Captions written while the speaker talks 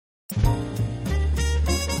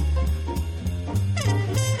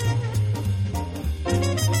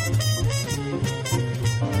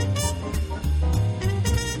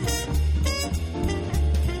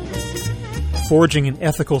Forging an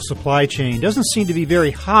ethical supply chain doesn't seem to be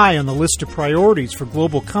very high on the list of priorities for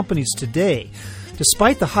global companies today,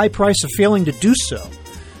 despite the high price of failing to do so.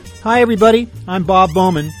 Hi, everybody. I'm Bob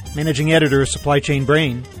Bowman, Managing Editor of Supply Chain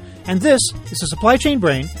Brain, and this is the Supply Chain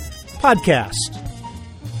Brain podcast.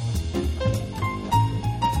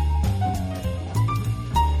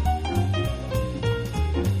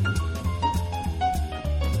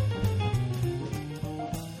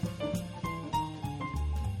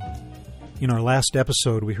 In our last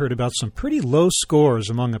episode, we heard about some pretty low scores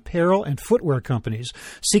among apparel and footwear companies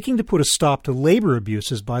seeking to put a stop to labor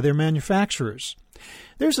abuses by their manufacturers.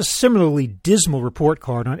 There's a similarly dismal report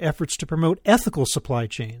card on efforts to promote ethical supply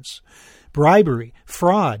chains. Bribery,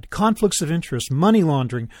 fraud, conflicts of interest, money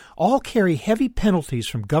laundering all carry heavy penalties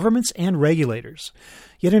from governments and regulators.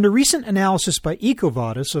 Yet in a recent analysis by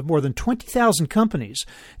EcoVadis of more than 20,000 companies,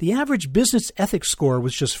 the average business ethics score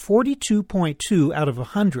was just 42.2 out of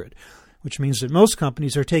 100, which means that most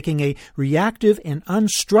companies are taking a reactive and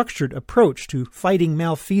unstructured approach to fighting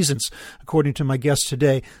malfeasance, according to my guest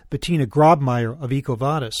today, Bettina Grobmeier of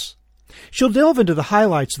EcoVadis. She'll delve into the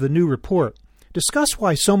highlights of the new report, discuss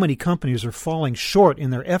why so many companies are falling short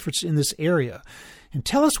in their efforts in this area, and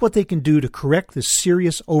tell us what they can do to correct this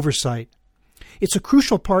serious oversight. It's a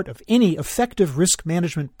crucial part of any effective risk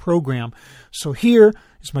management program, so here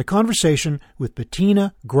is my conversation with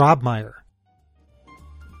Bettina Grobmeier.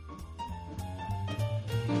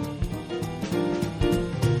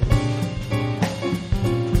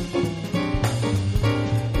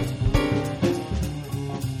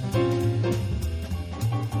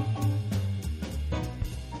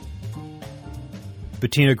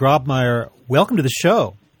 Bettina Grobmeier, welcome to the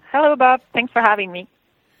show. Hello, Bob. Thanks for having me.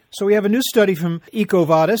 So we have a new study from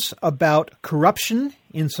EcoVadis about corruption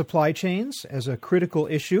in supply chains as a critical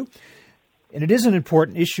issue. And it is an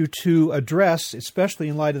important issue to address, especially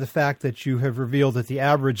in light of the fact that you have revealed that the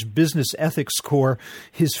average business ethics score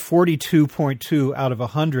is 42.2 out of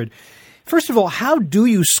 100. First of all, how do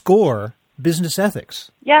you score business ethics?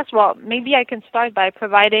 Yes, well, maybe I can start by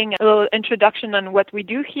providing a little introduction on what we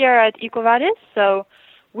do here at EcoVadis. So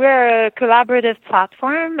we're a collaborative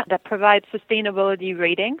platform that provides sustainability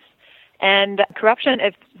ratings, and corruption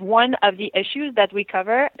is one of the issues that we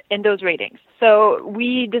cover in those ratings. So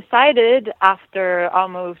we decided after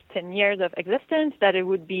almost 10 years of existence that it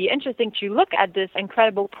would be interesting to look at this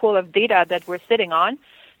incredible pool of data that we're sitting on,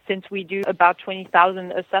 since we do about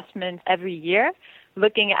 20,000 assessments every year,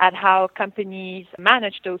 looking at how companies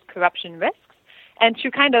manage those corruption risks, and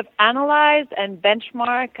to kind of analyze and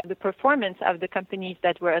benchmark the performance of the companies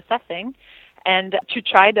that we're assessing, and to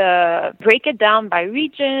try to break it down by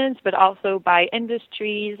regions, but also by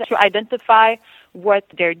industries, to identify what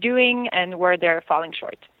they're doing and where they're falling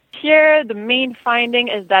short. Here, the main finding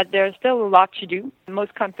is that there's still a lot to do.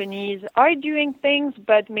 Most companies are doing things,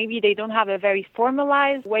 but maybe they don't have a very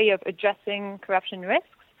formalized way of addressing corruption risks.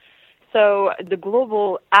 So the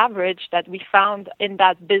global average that we found in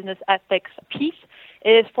that business ethics piece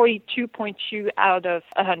is 42.2 out of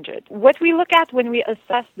 100. What we look at when we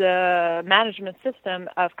assess the management system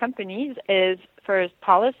of companies is first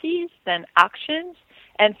policies, then actions,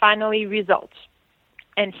 and finally results.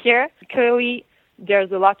 And here, clearly,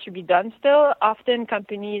 there's a lot to be done still. Often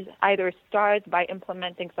companies either start by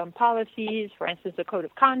implementing some policies, for instance, a code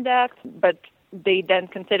of conduct, but they then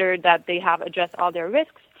consider that they have addressed all their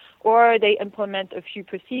risks, or they implement a few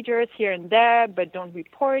procedures here and there, but don't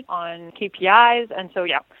report on KPIs. And so,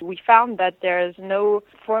 we found that there's no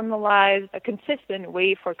formalized, consistent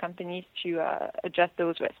way for companies to address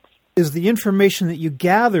those risks. Is the information that you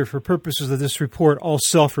gather for purposes of this report all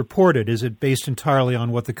self-reported? Is it based entirely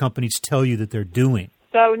on what the companies tell you that they're doing?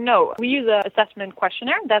 So, no. We use an assessment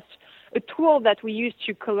questionnaire. That's a tool that we use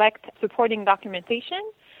to collect supporting documentation.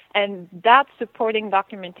 And that supporting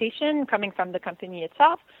documentation coming from the company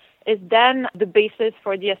itself is then the basis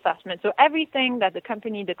for the assessment. So everything that the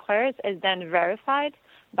company declares is then verified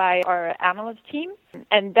by our analyst team.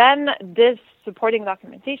 And then this supporting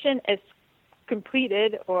documentation is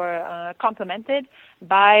completed or complemented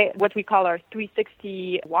by what we call our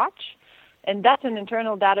 360 Watch. And that's an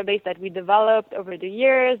internal database that we developed over the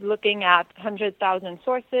years, looking at 100,000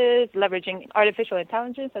 sources, leveraging artificial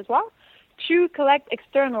intelligence as well, to collect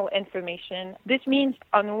external information. This means,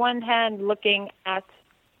 on one hand, looking at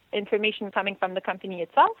information coming from the company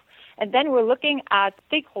itself, and then we're looking at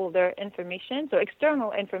stakeholder information, so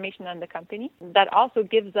external information on the company. That also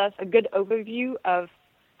gives us a good overview of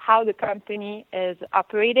how the company is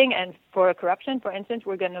operating. And for corruption, for instance,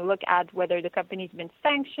 we're going to look at whether the company's been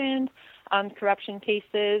sanctioned on corruption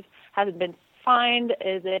cases, has it been fined,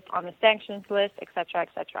 is it on the sanctions list, et cetera, et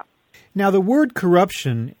cetera. Now, the word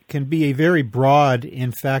corruption can be a very broad,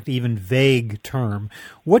 in fact, even vague term.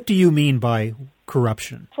 What do you mean by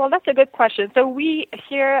corruption? Well, that's a good question. So we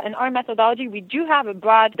here in our methodology, we do have a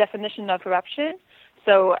broad definition of corruption.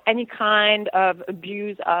 So any kind of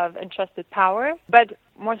abuse of entrusted power. But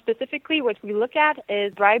more specifically, what we look at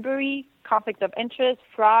is bribery, conflict of interest,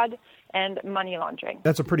 fraud, and money laundering.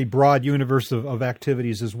 That's a pretty broad universe of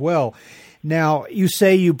activities as well. Now, you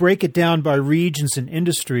say you break it down by regions and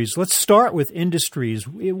industries. Let's start with industries.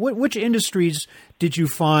 Which industries did you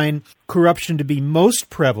find corruption to be most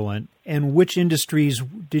prevalent, and which industries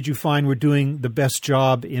did you find were doing the best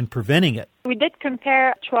job in preventing it? We did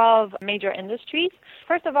compare 12 major industries.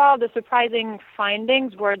 First of all, the surprising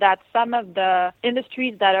findings were that some of the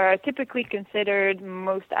industries that are typically considered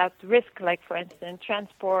most at risk, like, for instance,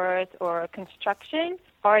 transport or construction,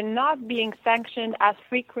 are not being sanctioned as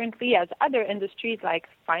frequently as other industries like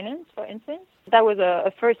finance, for instance. That was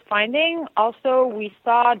a first finding. Also, we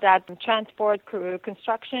saw that transport,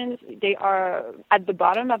 constructions, they are at the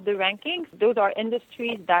bottom of the rankings. Those are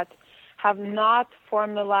industries that have not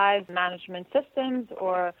formalized management systems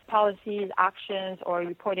or policies, actions, or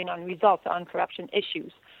reporting on results on corruption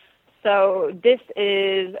issues. So this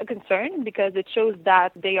is a concern because it shows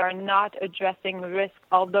that they are not addressing risk,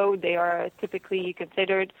 although they are typically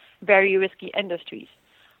considered very risky industries.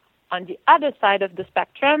 On the other side of the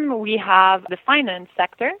spectrum, we have the finance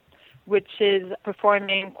sector, which is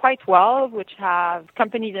performing quite well, which have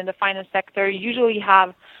companies in the finance sector usually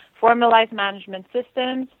have formalized management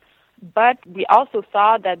systems, but we also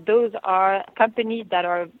saw that those are companies that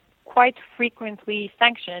are quite frequently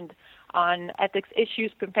sanctioned on ethics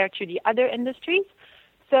issues compared to the other industries.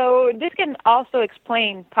 So this can also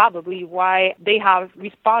explain probably why they have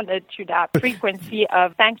responded to that frequency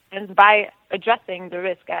of sanctions by addressing the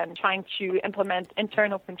risk and trying to implement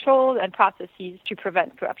internal controls and processes to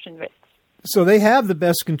prevent corruption risks. So they have the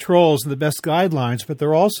best controls and the best guidelines, but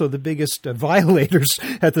they're also the biggest violators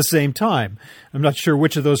at the same time. I'm not sure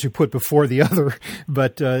which of those you put before the other,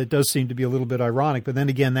 but it does seem to be a little bit ironic. But then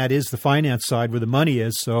again, that is the finance side where the money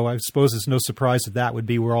is, so I suppose it's no surprise that would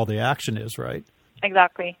be where all the action is, right?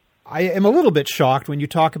 Exactly. I am a little bit shocked when you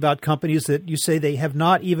talk about companies that you say they have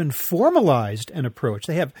not even formalized an approach.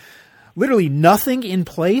 They have literally nothing in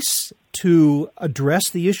place to address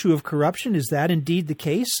the issue of corruption. Is that indeed the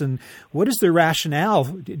case? And what is their rationale,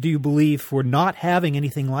 do you believe, for not having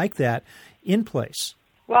anything like that in place?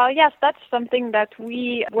 Well, yes, that's something that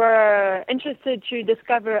we were interested to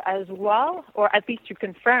discover as well, or at least to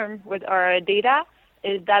confirm with our data,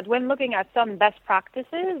 is that when looking at some best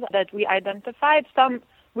practices that we identified, some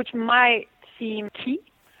which might seem key,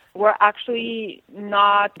 were actually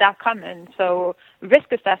not that common. So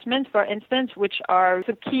risk assessments, for instance, which are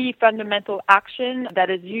the key fundamental action that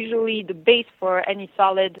is usually the base for any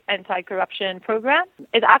solid anti-corruption program,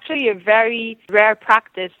 is actually a very rare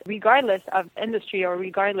practice regardless of industry or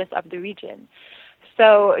regardless of the region.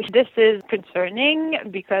 So this is concerning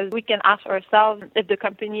because we can ask ourselves if the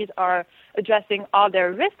companies are addressing all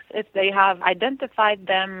their risks, if they have identified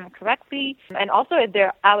them correctly, and also if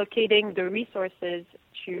they're allocating the resources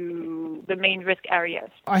to the main risk areas.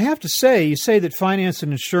 I have to say, you say that finance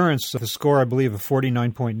and insurance, the score, I believe, of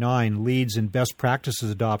 49.9, leads in best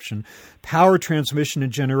practices adoption. Power transmission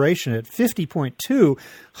and generation at 50.2,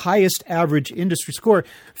 highest average industry score.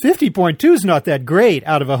 50.2 is not that great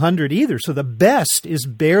out of 100 either, so the best is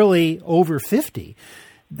barely over 50.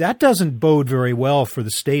 That doesn't bode very well for the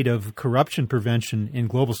state of corruption prevention in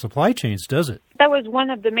global supply chains, does it? That was one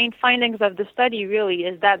of the main findings of the study, really,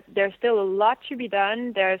 is that there's still a lot to be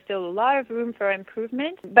done. There's still a lot of room for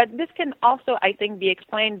improvement. But this can also, I think, be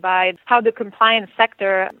explained by how the compliance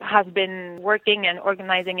sector has been working and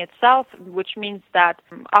organizing itself, which means that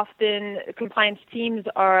often compliance teams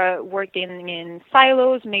are working in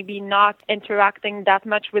silos, maybe not interacting that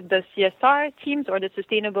much with the CSR teams or the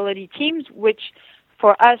sustainability teams, which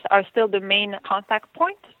for us are still the main contact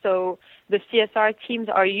point. So the CSR teams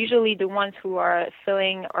are usually the ones who are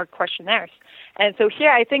filling our questionnaires. And so here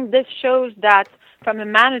I think this shows that from a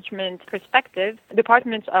management perspective,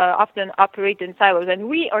 departments often operate in silos. And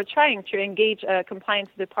we are trying to engage compliance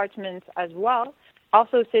departments as well.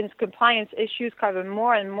 Also, since compliance issues cover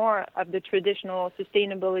more and more of the traditional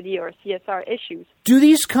sustainability or CSR issues. Do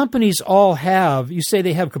these companies all have, you say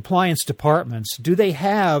they have compliance departments, do they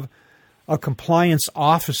have a compliance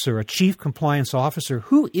officer, a chief compliance officer?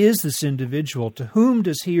 Who is this individual? To whom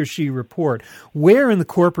does he or she report? Where in the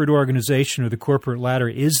corporate organization or the corporate ladder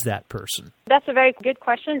is that person? That's a very good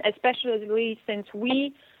question, especially since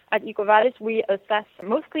we At EcoVadis, we assess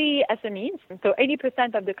mostly SMEs. So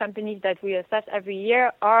 80% of the companies that we assess every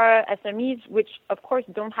year are SMEs, which of course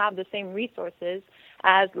don't have the same resources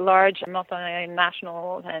as large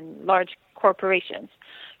multinationals and large corporations.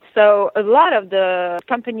 So a lot of the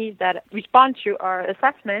companies that respond to our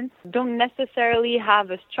assessments don't necessarily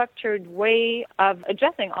have a structured way of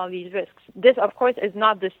addressing all these risks. This, of course, is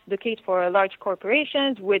not the case for large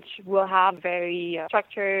corporations, which will have very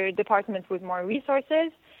structured departments with more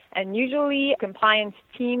resources. And usually compliance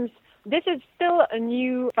teams, this is still a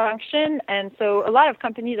new function, and so a lot of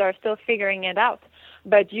companies are still figuring it out.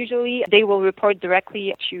 But usually they will report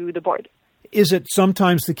directly to the board. Is it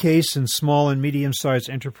sometimes the case in small and medium-sized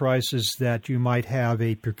enterprises that you might have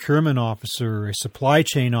a procurement officer, a supply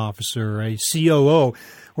chain officer, a COO,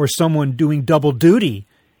 or someone doing double duty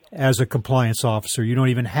as a compliance officer? You don't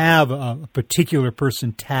even have a particular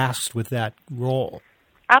person tasked with that role.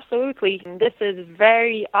 Absolutely. This is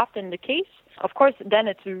very often the case. Of course, then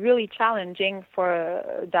it's really challenging for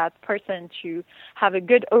that person to have a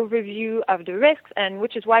good overview of the risks, and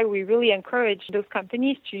which is why we really encourage those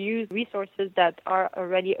companies to use resources that are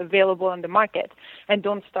already available on the market and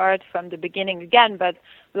don't start from the beginning again, but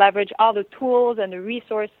leverage all the tools and the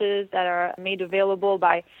resources that are made available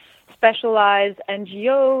by specialized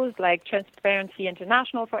NGOs like Transparency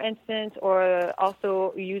International, for instance, or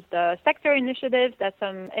also use the sector initiatives that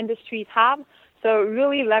some industries have. So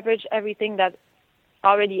really leverage everything that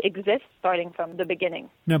already exists starting from the beginning.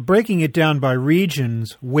 Now, breaking it down by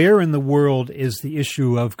regions, where in the world is the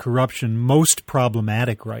issue of corruption most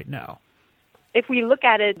problematic right now? If we look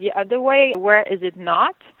at it the other way, where is it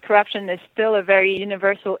not? Corruption is still a very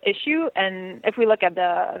universal issue. And if we look at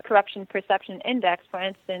the Corruption Perception Index, for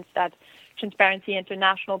instance, that Transparency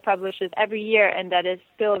International publishes every year, and that is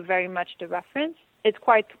still very much the reference, it's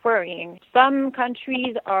quite worrying. Some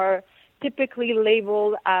countries are typically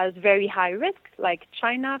labeled as very high risk, like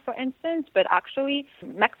China, for instance, but actually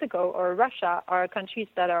Mexico or Russia are countries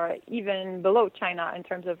that are even below China in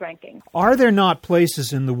terms of ranking. Are there not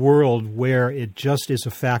places in the world where it just is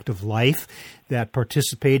a fact of life that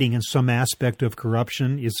participating in some aspect of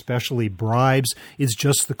corruption, especially bribes, is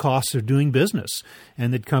just the cost of doing business,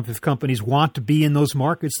 and that if companies want to be in those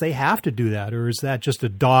markets, they have to do that? Or is that just a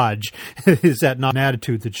dodge? Is that not an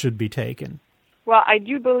attitude that should be taken? Well, I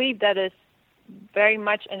do believe that is very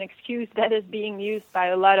much an excuse that is being used by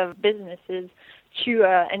a lot of businesses to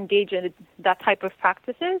engage in that type of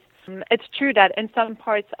practices. It's true that in some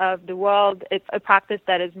parts of the world, it's a practice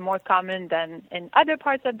that is more common than in other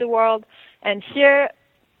parts of the world. And here,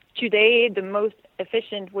 today, the most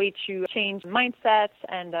efficient way to change mindsets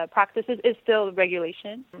and practices is still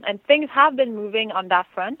regulation. And things have been moving on that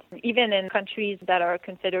front, even in countries that are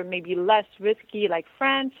considered maybe less risky, like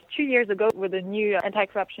France. 2 years ago, with the new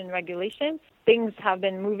anti-corruption regulation, things have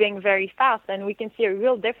been moving very fast, and we can see a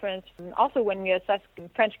real difference. Also, when we assess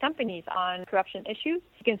French companies on corruption issues,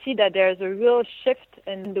 you can see that there's a real shift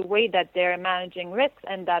in the way that they're managing risks,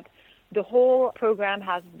 and that the whole program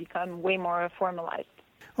has become way more formalized.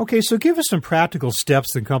 Okay, so give us some practical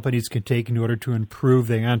steps that companies can take in order to improve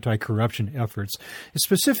their anti-corruption efforts,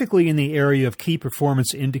 specifically in the area of key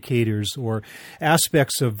performance indicators or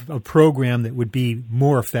aspects of a program that would be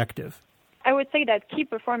more effective. I would say that key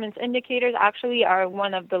performance indicators actually are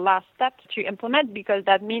one of the last steps to implement, because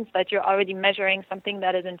that means that you're already measuring something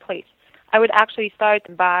that is in place. I would actually start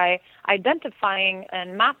by identifying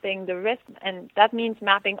and mapping the risk, and that means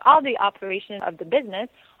mapping all the operations of the business,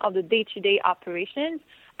 all the day-to-day operations,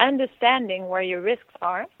 understanding where your risks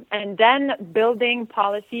are, and then building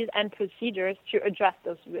policies and procedures to address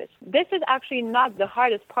those risks. This is actually not the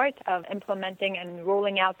hardest part of implementing and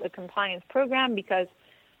rolling out a compliance program, because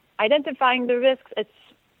identifying the risks, it's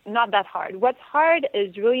not that hard. What's hard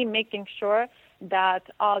is really making sure that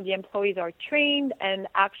all the employees are trained and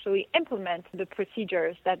actually implement the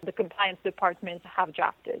procedures that the compliance departments have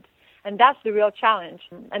drafted. And that's the real challenge.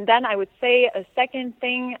 And then I would say a second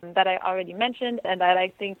thing that I already mentioned and that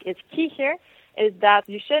I think is key here is that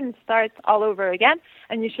you shouldn't start all over again,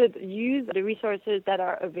 and you should use the resources that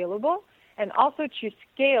are available. And also to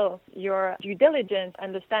scale your due diligence,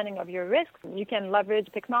 understanding of your risks, you can leverage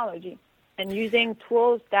technology and using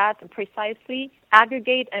tools that precisely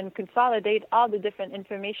aggregate and consolidate all the different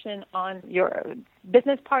information on your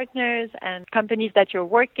business partners and companies that you're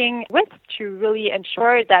working with to really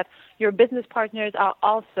ensure that your business partners are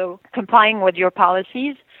also complying with your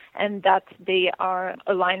policies and that they are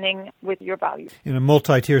aligning with your values. In a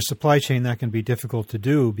multi-tier supply chain, that can be difficult to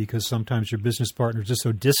do because sometimes your business partners are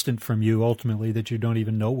so distant from you ultimately that you don't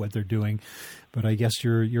even know what they're doing. But I guess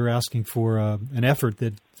you're asking for an effort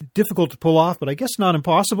that's difficult to pull off, but I guess not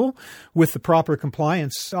impossible with the proper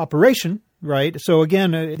compliance operation, right? So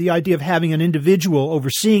again, the idea of having an individual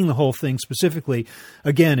overseeing the whole thing specifically,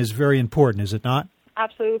 again, is very important, is it not?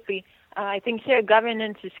 Absolutely. I think here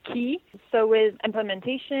governance is key. So with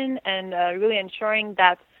implementation and really ensuring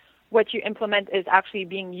that what you implement is actually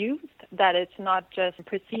being used, that it's not just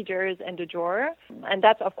procedures in the drawer. And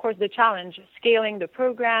that's, of course, the challenge, scaling the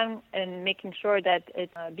program and making sure that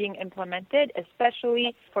it's being implemented,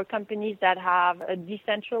 especially for companies that have a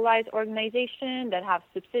decentralized organization, that have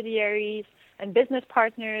subsidiaries and business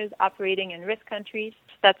partners operating in risk countries.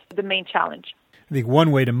 That's the main challenge. I think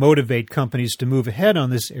one way to motivate companies to move ahead on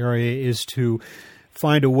this area is to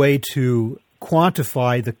find a way to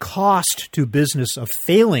quantify the cost to business of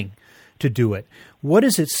failing to do it. What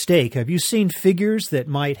is at stake? Have you seen figures that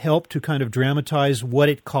might help to kind of dramatize what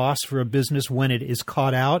it costs for a business when it is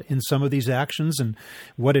caught out in some of these actions and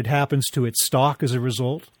what it happens to its stock as a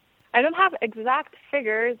result? I don't have exact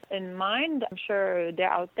figures in mind. I'm sure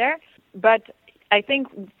they're out there. But I think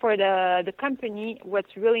for the company,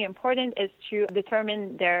 what's really important is to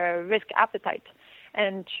determine their risk appetite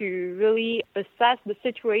and to really assess the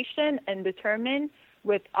situation and determine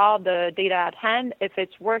with all the data at hand if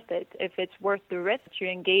it's worth it, if it's worth the risk to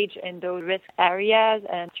engage in those risk areas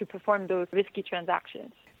and to perform those risky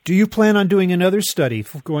transactions. Do you plan on doing another study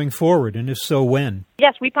going forward, and if so, when?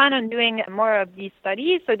 Yes, we plan on doing more of these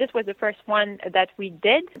studies. So this was the first one that we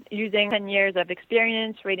did using 10 years of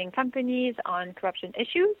experience rating companies on corruption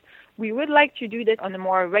issues. We would like to do this on a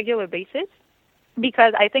more regular basis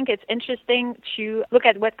because I think it's interesting to look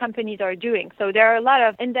at what companies are doing. So there are a lot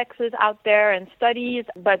of indexes out there and studies,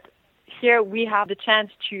 but here we have the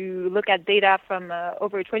chance to look at data from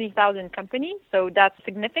over 20,000 companies. So that's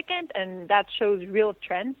significant and that shows real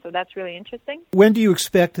trends. So that's really interesting. When do you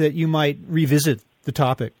expect that you might revisit the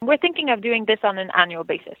topic? We're thinking of doing this on an annual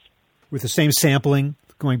basis. With the same sampling,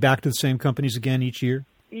 going back to the same companies again each year?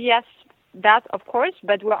 Yes, that of course,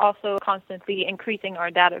 but we're also constantly increasing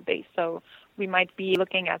our database. So we might be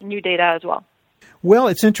looking at new data as well. Well,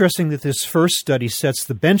 it's interesting that this first study sets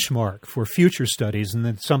the benchmark for future studies, and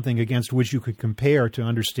that's something against which you could compare to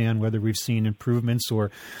understand whether we've seen improvements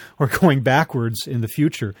or going backwards in the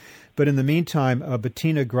future. But in the meantime,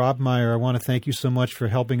 Bettina Grabmaier, I want to thank you so much for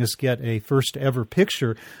helping us get a first ever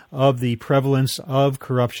picture of the prevalence of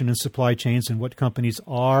corruption in supply chains and what companies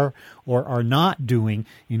are or are not doing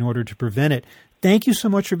in order to prevent it. Thank you so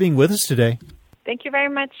much for being with us today. Thank you very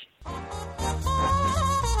much.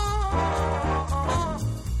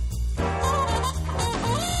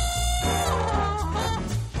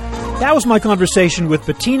 That was my conversation with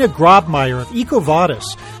Bettina Grabmaier of EcoVadis,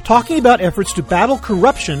 talking about efforts to battle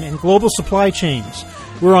corruption in global supply chains.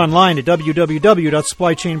 We're online at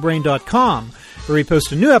www.supplychainbrain.com, where we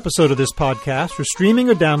post a new episode of this podcast for streaming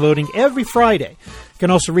or downloading every Friday. You can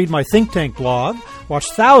also read my Think Tank blog, watch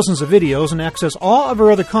thousands of videos, and access all of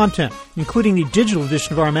our other content, including the digital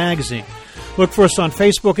edition of our magazine. Look for us on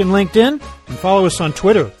Facebook and LinkedIn, and follow us on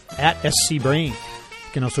Twitter @SCBrain. You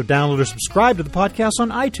can also download or subscribe to the podcast on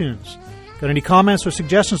iTunes. Got any comments or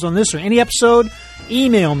suggestions on this or any episode?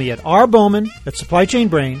 Email me at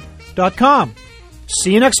rbowman@supplychainbrain.com.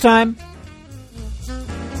 See you next time.